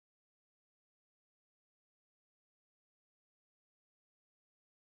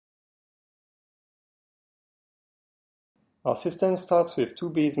Our system starts with two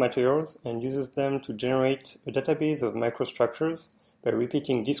base materials and uses them to generate a database of microstructures by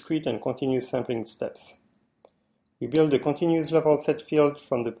repeating discrete and continuous sampling steps. We build a continuous level set field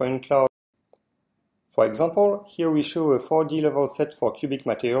from the point cloud. For example, here we show a 4D level set for cubic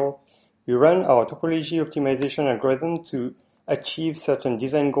material. We run our topology optimization algorithm to achieve certain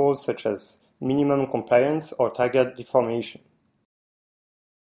design goals such as minimum compliance or target deformation.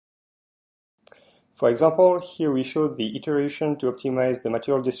 For example, here we show the iteration to optimize the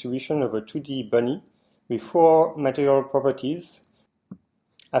material distribution of a 2D bunny with 4 material properties.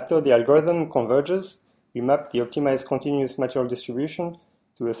 After the algorithm converges, we map the optimized continuous material distribution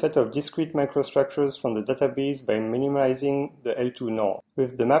to a set of discrete microstructures from the database by minimizing the L2 norm.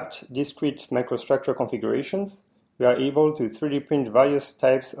 With the mapped discrete microstructure configurations, we are able to 3D print various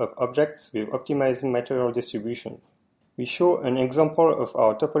types of objects with optimized material distributions. We show an example of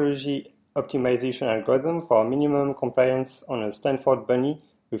our topology optimization algorithm for minimum compliance on a Stanford bunny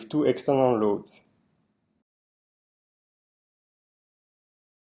with 2 external loads.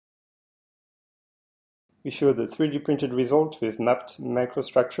 We show the 3D printed result with mapped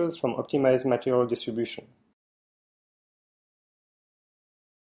microstructures from optimized material distribution.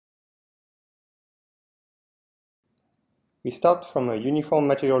 We start from a uniform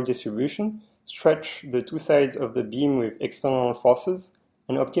material distribution, stretch the two sides of the beam with external forces,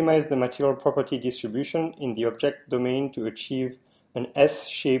 and optimize the material property distribution in the object domain to achieve an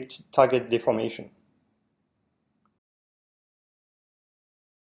S-shaped target deformation.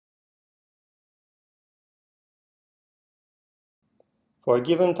 For a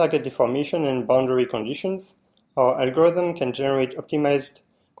given target deformation and boundary conditions, our algorithm can generate optimized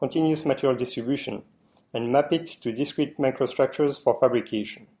continuous material distribution and map it to discrete microstructures for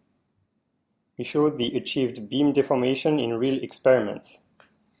fabrication. We show the achieved beam deformation in real experiments.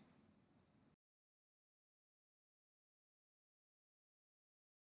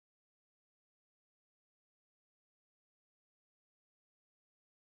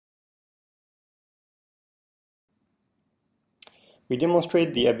 We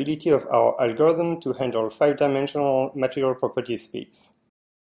demonstrate the ability of our algorithm to handle 5-dimensional material property space.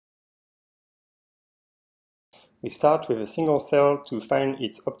 We start with a single cell to find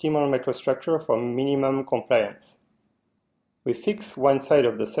its optimal microstructure for minimum compliance. We fix one side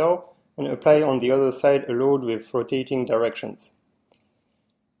of the cell and apply on the other side a load with rotating directions.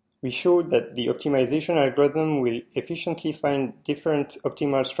 We show that the optimization algorithm will efficiently find different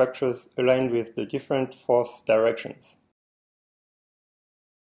optimal structures aligned with the different force directions.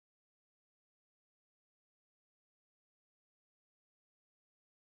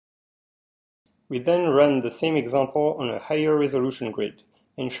 We then run the same example on a higher resolution grid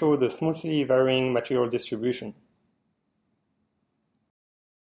and show the smoothly varying material distribution.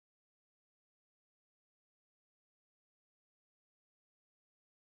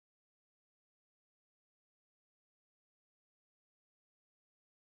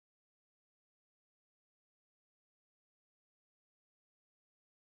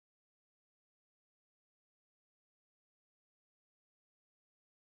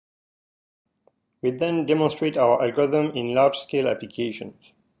 We then demonstrate our algorithm in large-scale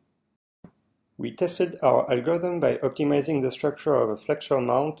applications. We tested our algorithm by optimizing the structure of a flexure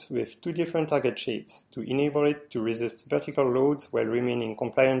mount with 2 different target shapes to enable it to resist vertical loads while remaining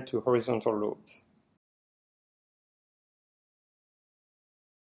compliant to horizontal loads.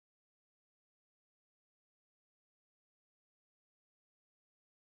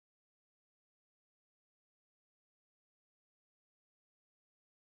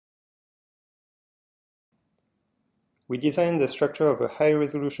 We designed the structure of a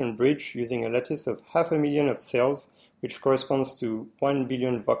high-resolution bridge using a lattice of 500,000 of cells, which corresponds to 1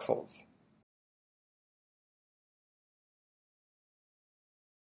 billion voxels.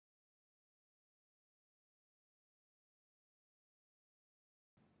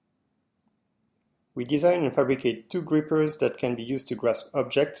 We design and fabricate 2 grippers that can be used to grasp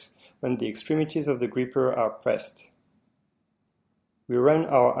objects when the extremities of the gripper are pressed. We run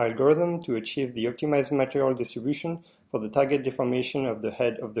our algorithm to achieve the optimized material distribution for the target deformation of the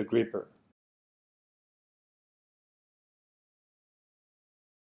head of the gripper.